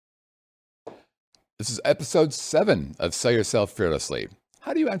This is episode 7 of Sell Yourself Fearlessly.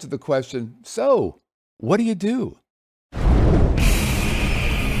 How do you answer the question, so what do you do?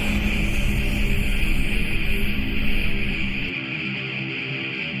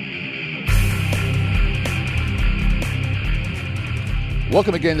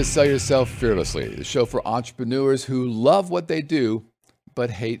 Welcome again to Sell Yourself Fearlessly, the show for entrepreneurs who love what they do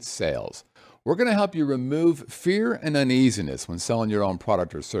but hate sales. We're going to help you remove fear and uneasiness when selling your own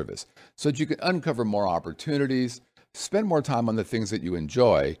product or service so that you can uncover more opportunities, spend more time on the things that you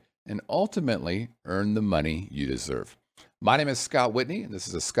enjoy, and ultimately earn the money you deserve. My name is Scott Whitney, and this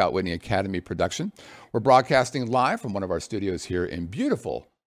is a Scott Whitney Academy production. We're broadcasting live from one of our studios here in beautiful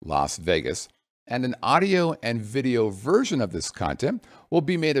Las Vegas, and an audio and video version of this content will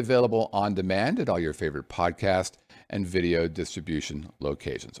be made available on demand at all your favorite podcast and video distribution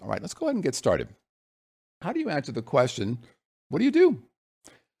locations. All right, let's go ahead and get started. How do you answer the question, what do you do?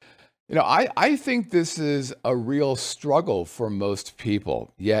 I think this is a real struggle for most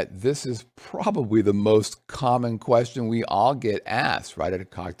people, yet this is probably the most common question we all get asked, right, at a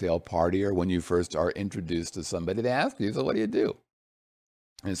cocktail party or when you first are introduced to somebody to ask you, so what do you do?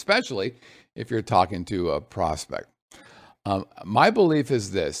 And especially if you're talking to a prospect. My belief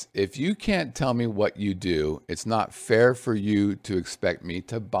is this: if you can't tell me what you do, it's not fair for you to expect me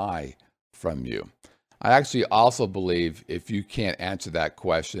to buy from you. I actually also believe if you can't answer that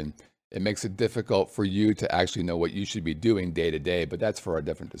question, it makes it difficult for you to actually know what you should be doing day to day, but that's for a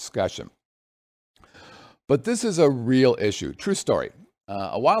different discussion. But this is a real issue. True story.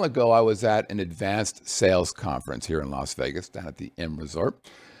 A while ago, I was at an advanced sales conference here in Las Vegas, down at the M Resort.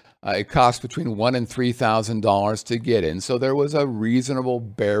 It cost between $1,000 and $3,000 to get in, so there was a reasonable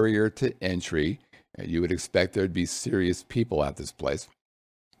barrier to entry. You would expect there'd be serious people at this place.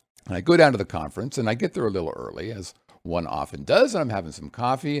 And I go down to the conference, and I get there a little early, as one often does, and I'm having some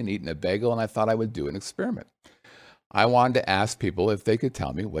coffee and eating a bagel, and I thought I would do an experiment. I wanted to ask people if they could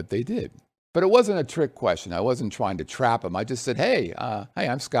tell me what they did. But it wasn't a trick question. I wasn't trying to trap them. I just said, hey,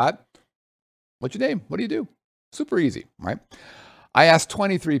 I'm Scott. What's your name? What do you do? Super easy, right? I asked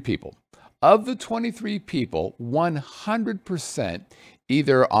 23 people. Of the 23 people, 100%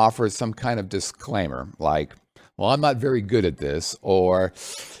 either offers some kind of disclaimer, like, well, I'm not very good at this, or,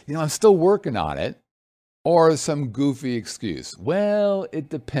 I'm still working on it, or some goofy excuse. Well, it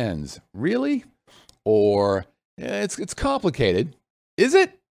depends. Really? Or it's complicated. Is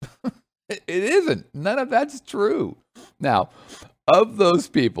it? It isn't. None of that's true. Now, of those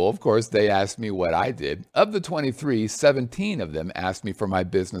people, of course, they asked me what I did. Of the 23, 17 of them asked me for my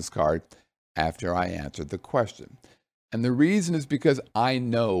business card after I answered the question. And the reason is because I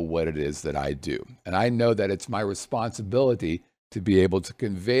know what it is that I do. And I know that it's my responsibility to be able to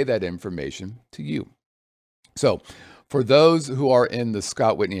convey that information to you. So for those who are in the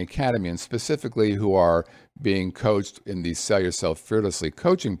Scott Whitney Academy, and specifically who are being coached in the Sell Yourself Fearlessly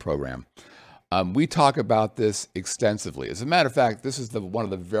coaching program, we talk about this extensively. As a matter of fact, this is one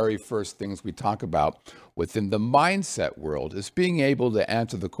of the very first things we talk about within the mindset world, is being able to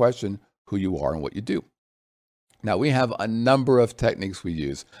answer the question, who you are and what you do. Now, we have a number of techniques we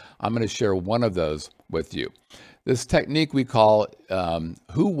use. I'm going to share one of those with you. This technique we call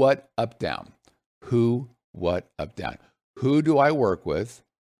who, what, up, down. Who, what, up, down. Who do I work with?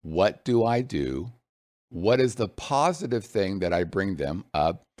 What do I do? What is the positive thing that I bring them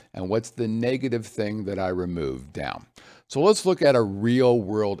up? And what's the negative thing that I remove down? So let's look at a real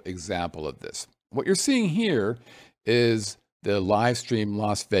world example of this. What you're seeing here is the Livestream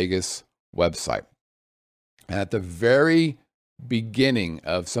Las Vegas website. And at the very beginning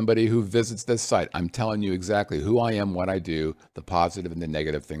of somebody who visits this site, I'm telling you exactly who I am, what I do, the positive and the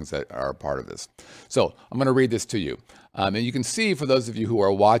negative things that are a part of this. So I'm going to read this to you. And you can see, for those of you who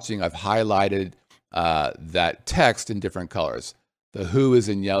are watching, I've highlighted that text in different colors. The who is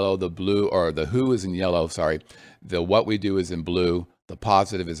in yellow, the what we do is in blue, the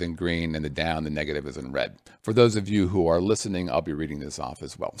positive is in green, and the negative is in red. For those of you who are listening, I'll be reading this off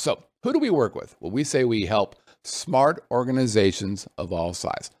as well. So who do we work with? Well, we say we help smart organizations of all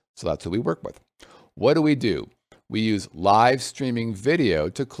size. So that's who we work with. What do? We use live streaming video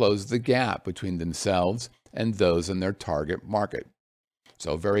to close the gap between themselves and those in their target market.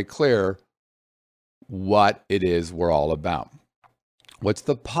 So very clear what it is we're all about. What's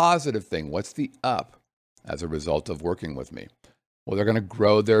the positive thing? What's the up as a result of working with me? Well, they're going to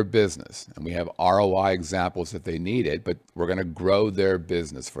grow their business, and we have ROI examples if they need it, but we're going to grow their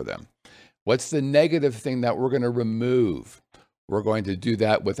business for them. What's the negative thing that we're going to remove? We're going to do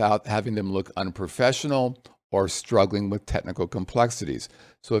that without having them look unprofessional or struggling with technical complexities.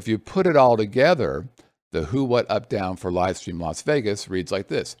 So if you put it all together, The Who, What, Up, Down for Livestream Las Vegas reads like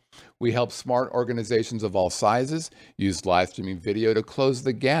this. We help smart organizations of all sizes use live streaming video to close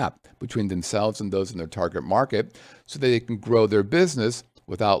the gap between themselves and those in their target market so that they can grow their business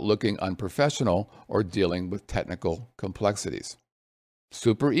without looking unprofessional or dealing with technical complexities.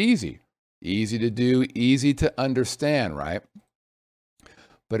 Super easy. Easy to do, easy to understand, right?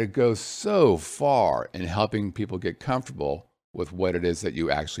 But it goes so far in helping people get comfortable with what it is that you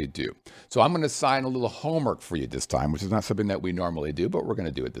actually do. So I'm going to assign a little homework for you this time, which is not something that we normally do, but we're going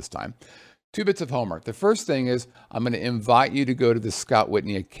to do it this time. 2 bits of homework. The first thing is I'm going to invite you to go to the Scott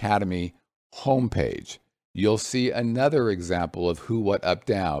Whitney Academy homepage. You'll see another example of who, what, up,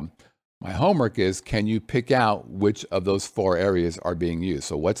 down. My homework is, can you pick out which of those 4 areas are being used?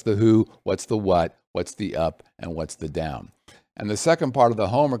 So what's the who, what's the what, what's the up, and what's the down? And the second part of the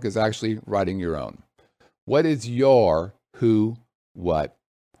homework is actually writing your own. What is your who, what,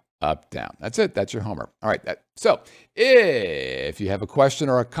 up, down? That's it. That's your homework. All right. So if you have a question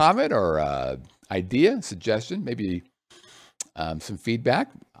or a comment or idea, suggestion, maybe some feedback,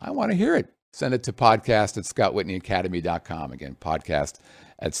 I want to hear it. Send it to podcast@scottwhitneyacademy.com. Again,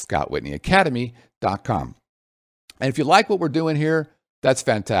 podcast@scottwhitneyacademy.com. And if you like what we're doing here, that's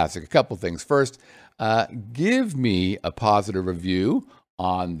fantastic. A couple things. First, give me a positive review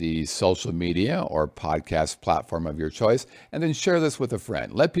on the social media or podcast platform of your choice, and then share this with a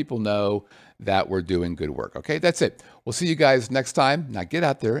friend. Let people know that we're doing good work. Okay, that's it. We'll see you guys next time. Now get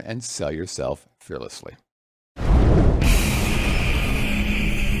out there and sell yourself fearlessly.